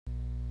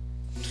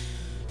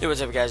Hey, what's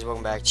up guys,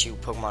 welcome back to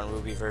Pokemon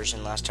Ruby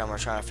version. Last time we were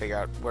trying to figure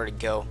out where to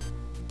go,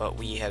 but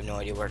we have no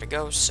idea where to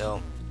go, so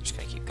I'm just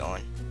gonna keep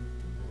going.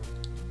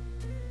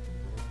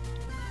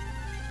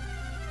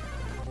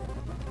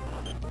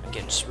 I'm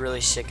getting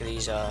really sick of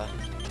these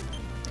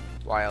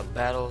wild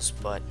battles,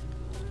 but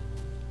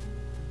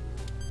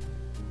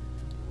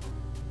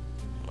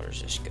where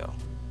does this go?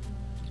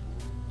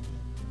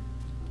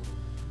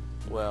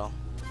 Well,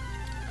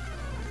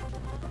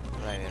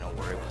 I'm not even gonna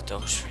worry about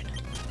those right now.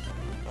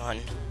 Run.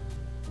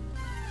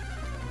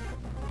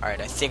 Alright,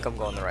 I think I'm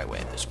going the right way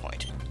at this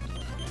point.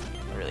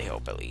 I really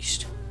hope, at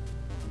least.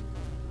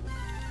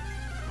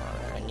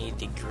 Alright, I need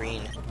the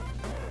green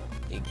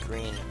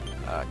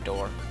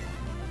door.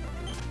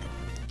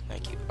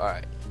 Thank you.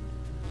 Alright.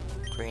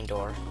 Green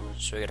door.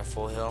 So we got a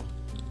full hill.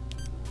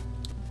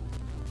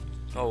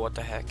 Oh, what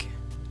the heck.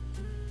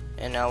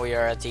 And now we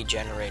are at the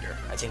generator.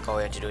 I think all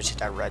we have to do is hit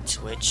that red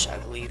switch, I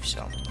believe,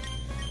 so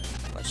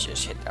let's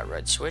just hit that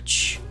red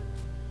switch.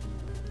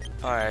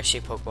 Alright, I see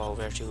a Pokeball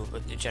over there too,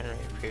 but the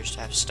generator appears to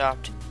have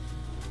stopped,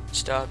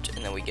 and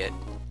then we get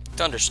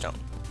Thunderstone.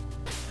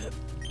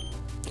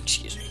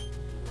 Excuse me.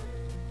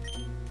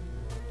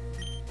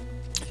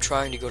 I'm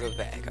trying to go to the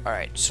bag.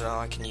 Alright, so now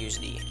I can use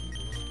the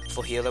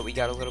full heal that we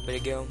got a little bit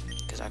ago,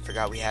 because I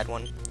forgot we had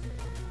one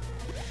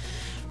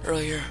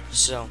earlier,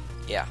 so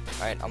yeah.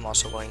 Alright, I'm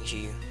also going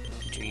to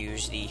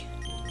use the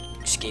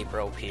escape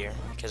rope here,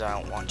 because I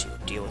don't want to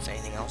deal with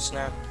anything else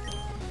now,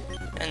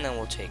 and then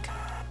we'll take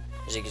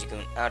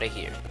Zigzagoon out of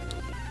here.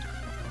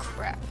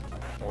 Crap.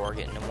 Or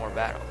get into more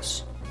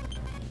battles.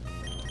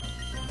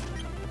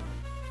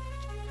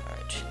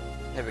 Alright.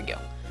 There we go.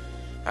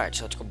 Alright,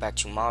 so let's go back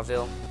to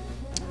Mauville.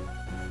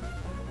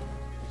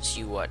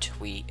 See what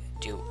we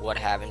do. What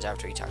happens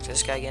after we talk to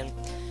this guy again.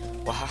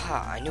 Well,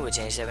 haha. I knew it's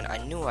 87. I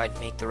knew I'd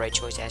make the right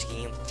choice asking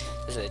him.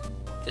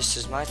 This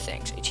is my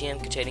thanks. A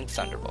TM containing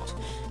Thunderbolt.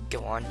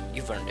 Go on.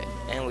 You've earned it.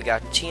 And we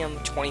got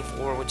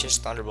TM24, which is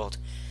Thunderbolt.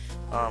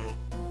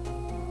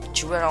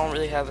 Too bad I don't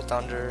really have a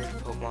Thunder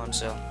Pokemon,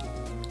 so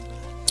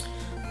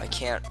I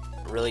can't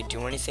really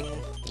do anything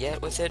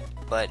yet with it,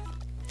 but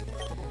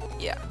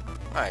yeah.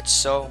 Alright,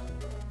 so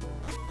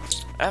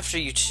after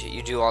you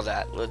do all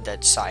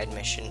that side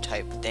mission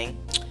type thing,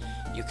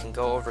 you can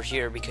go over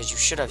here because you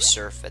should have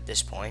Surf at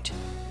this point,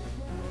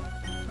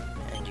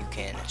 and you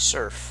can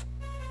surf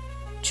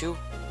to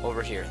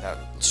over here. That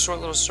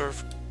short little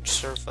surf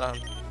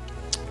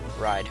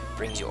ride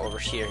brings you over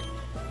here, and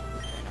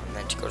I'm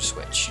meant to go to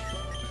Switch.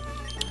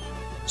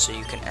 So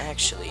you can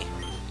actually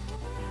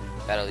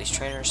battle these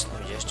trainers.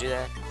 Let me just do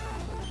that.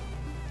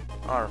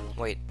 Oh,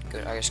 wait,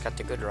 good. I just got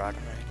the good rod.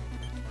 Alright.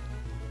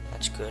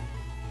 That's good.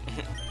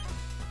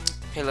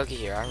 Hey, looky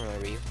here. I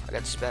remember you. I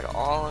got this battle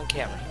all on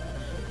camera.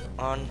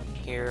 On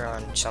here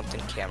on something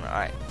camera.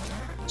 Alright.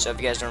 So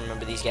if you guys don't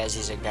remember these guys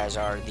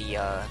are the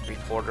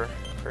reporter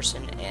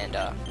person and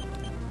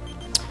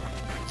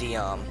the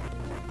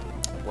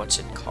what's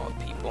it called,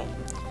 people?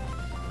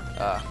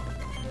 I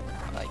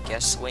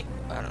guess wait,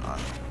 I don't know.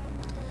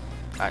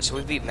 Alright, so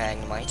we beat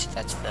Magnemite.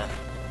 That's the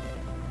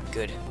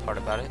good part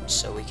about it.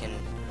 So we can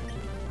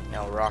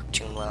now Rock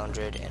Tomb,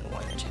 Loundred, and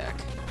Wing Attack.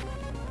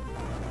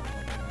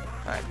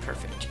 Alright,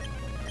 perfect.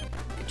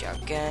 Good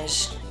job,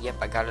 guys.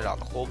 Yep, I got it all.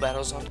 The whole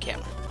battle's on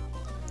camera.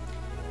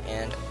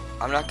 And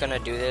I'm not gonna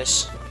do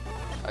this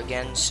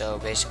again, so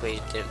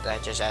basically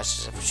that just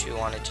asked us if she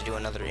wanted to do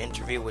another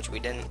interview, which we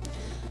didn't.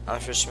 I'm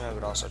Fisherman,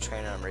 but also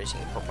trainer. I'm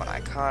raising the Pokemon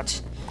I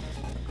caught.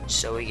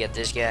 So we get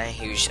this guy,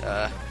 who's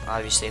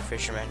obviously a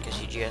fisherman because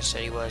he just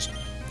said he was.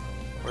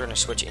 We're gonna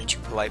switch into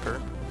Pliper,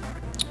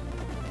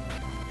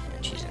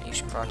 and she's gonna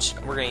use Crunch.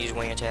 We're gonna use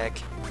Wing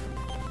Attack,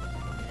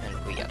 and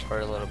we got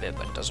hurt a little bit,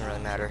 but it doesn't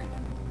really matter.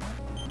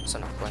 It's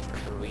not Pliper.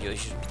 We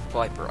use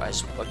Pliper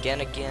as again.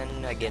 That's what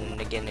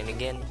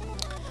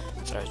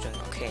I was doing.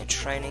 Okay, in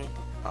training.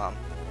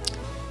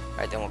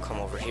 Alright, then we'll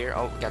come over here.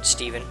 Oh, we got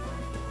Steven.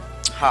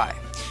 Hi,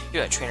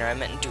 you're that trainer I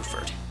met in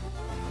Dewford.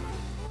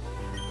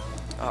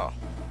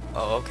 Oh,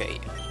 okay,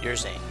 you're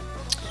Zane.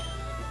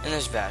 In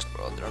this vast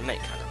world, there are many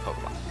kinds of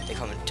Pokemon. They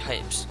come in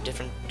types,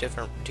 different.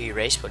 Do you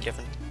race but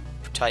different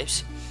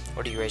types,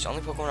 or do you raise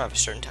only Pokemon of a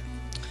certain type?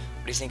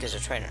 What do you think as a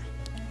trainer?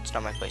 It's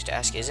not my place to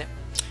ask, is it?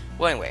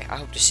 Well, anyway, I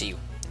hope to see you.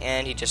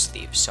 And he just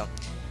leaves. So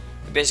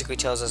he basically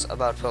tells us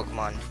about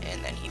Pokemon,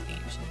 and then he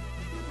leaves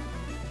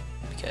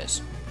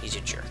because he's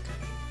a jerk.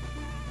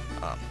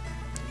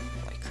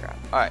 Like crap.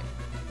 All right,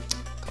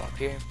 come up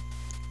here.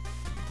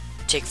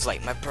 Take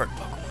flight, my bird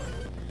Pokemon.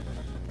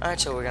 Alright,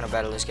 so we're gonna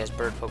battle this guy's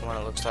bird Pokemon.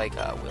 It looks like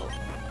we'll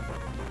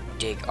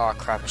dig. Oh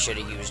crap! I should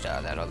have used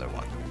that other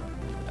one,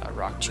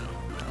 Rock Tomb.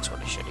 That's what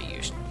I should have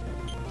used.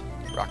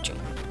 Rock Tomb.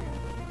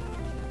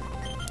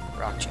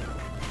 Rock Tomb.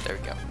 There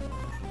we go.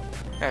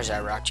 There's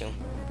that Rock Tomb.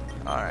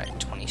 Alright,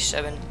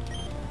 27.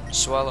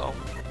 Swallow.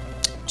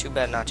 Too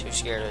bad not too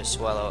scared of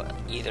Swallow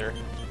either.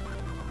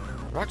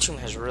 Rock Tomb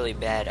has really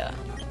bad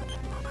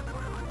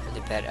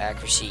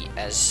accuracy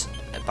as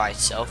by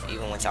itself,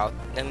 even without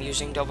them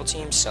using double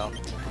teams. So.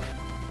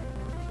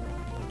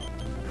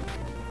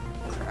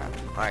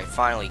 Alright,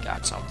 finally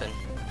got something.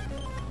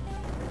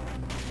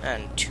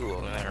 And 2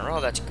 of them in a row,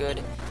 that's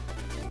good.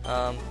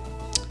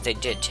 They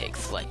did take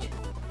flight.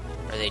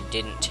 Or they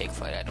didn't take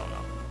flight, I don't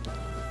know.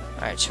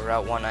 Alright, so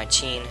Route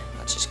 119,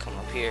 let's just come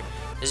up here.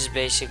 This is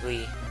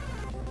basically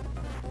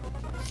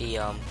the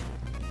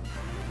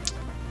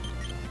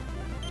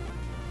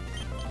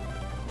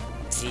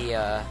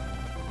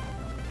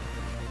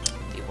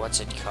what's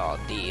it called?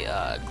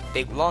 The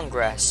big long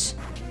grass.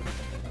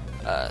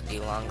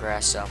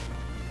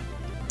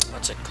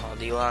 What's it called?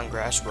 The long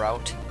grass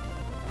route.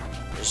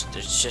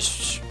 There's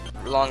just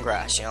long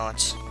grass, you know.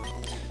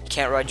 You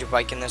can't ride your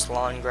bike in this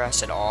long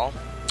grass at all.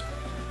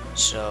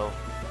 So,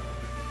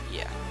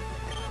 yeah,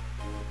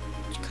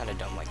 it's kind of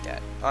dumb like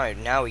that. All right,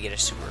 now we get a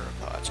super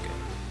repel. That's good.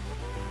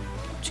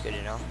 It's good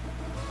to know.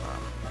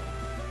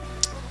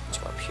 Let's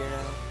go up here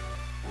now.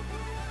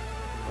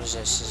 What is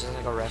this? Is it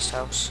like a rest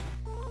house?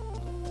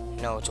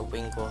 No, it's a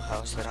Wingle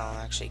house that I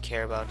don't actually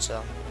care about. So,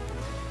 all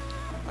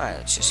right,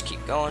 let's just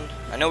keep going.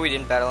 I know we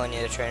didn't battle any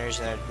of the trainers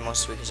in there,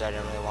 mostly because I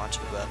didn't really want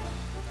to, but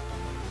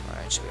all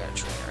right. So we got a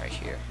trainer right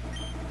here.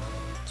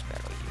 Let's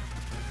battle you.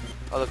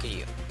 Oh, look at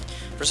you.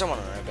 For someone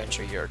on an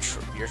adventure, you're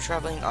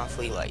traveling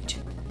awfully light.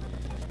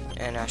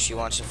 And now she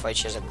wants to fight.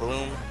 She has a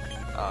gloom.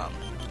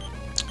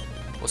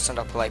 We'll send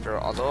up Liper,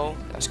 although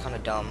that was kind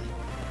of dumb,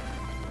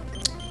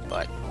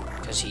 but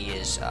because he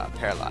is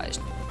paralyzed.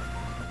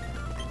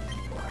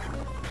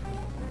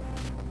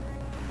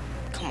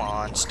 Come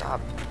on,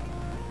 stop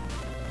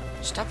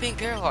being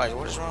paralyzed.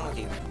 What is wrong with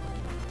you?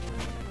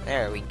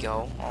 There we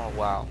go. Oh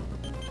wow,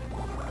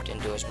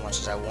 didn't do as much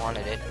as I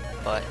wanted it,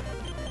 but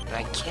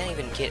I can't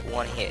even get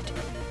 1 hit.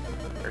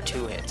 Or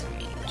 2 hits, I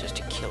mean, just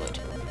to kill it.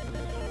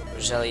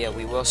 Roselia,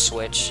 we will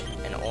switch,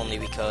 and only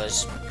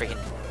because freaking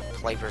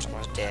Liper's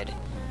almost dead.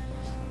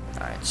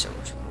 Alright, so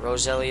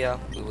Roselia,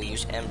 we will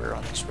use Ember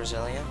on this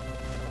Roselia.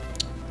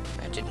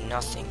 That did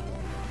nothing.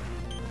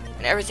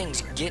 And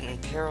everything's getting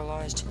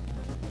paralyzed.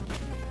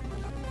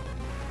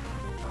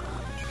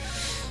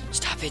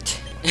 Stop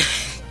it.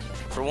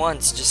 For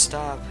once, just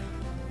stop.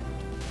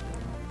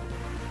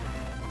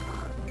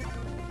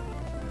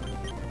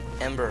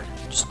 Ember,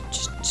 just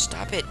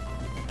stop it.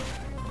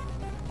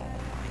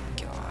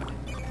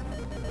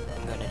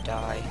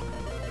 Die.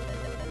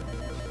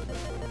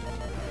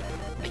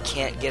 I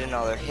can't get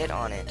another hit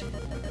on it.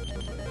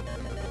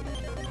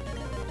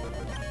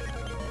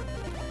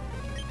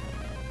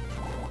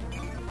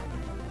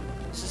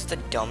 This is the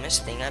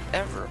dumbest thing I've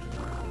ever.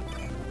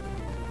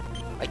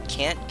 I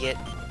can't get.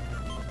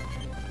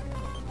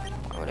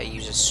 Why would I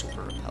use a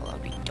super repel?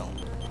 That'd be dumb.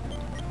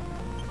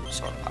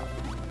 Soda pop.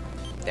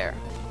 There.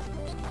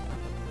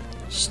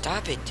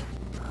 Stop it.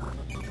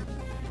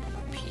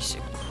 Piece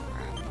of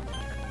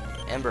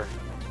crap. Ember.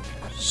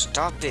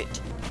 Stop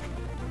it!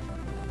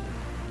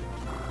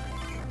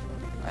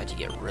 I had to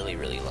get really,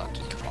 really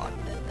lucky. Come on.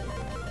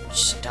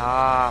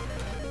 Stop!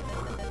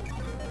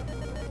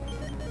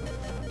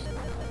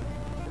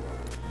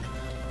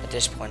 At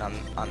this point, I'm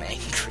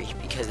angry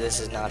because this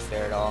is not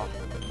fair at all.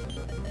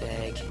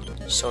 Bag.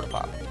 Soda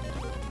pop.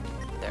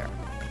 There.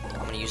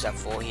 I'm gonna use that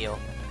full heal.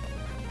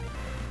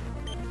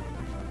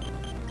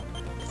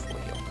 Full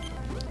heal.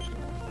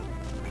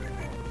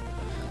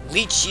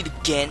 Leech Seed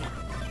again!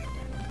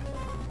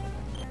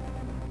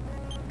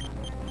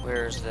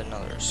 Where's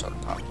another soda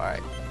pop?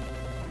 Alright.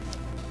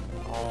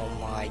 Oh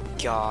my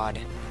god.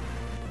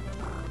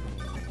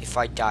 If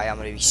I die, I'm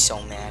gonna be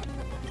so mad.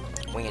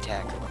 Wing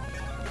attack.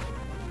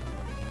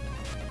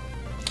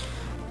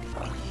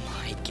 Oh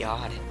my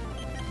god.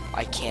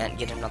 I can't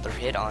get another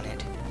hit on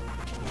it.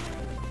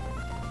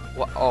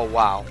 What? Oh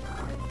wow.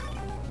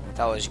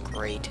 That was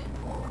great.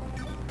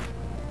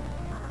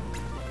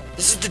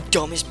 This is the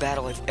dumbest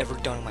battle I've ever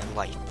done in my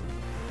life.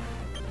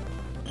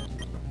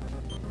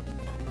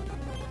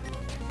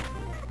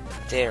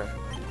 There.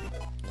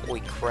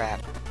 Holy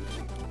crap.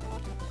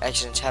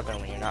 Accidents happen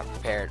when you're not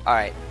prepared.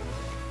 Alright.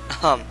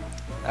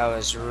 That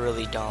was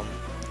really dumb.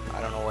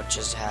 I don't know what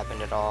just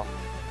happened at all.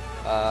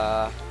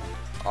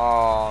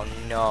 Oh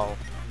no.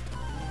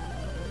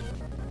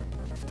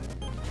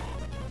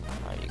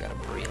 Alright, you gotta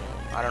breathe.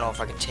 I don't know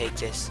if I can take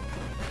this.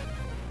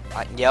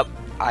 Yep,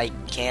 I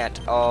can't.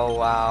 Oh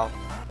wow.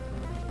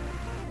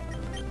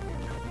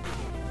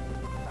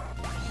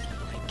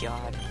 Oh my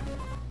god.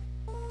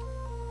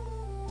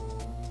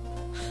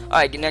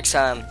 Alright, next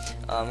time,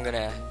 I'm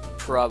gonna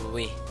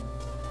probably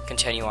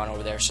continue on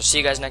over there. So see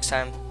you guys next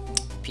time.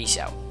 Peace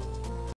out.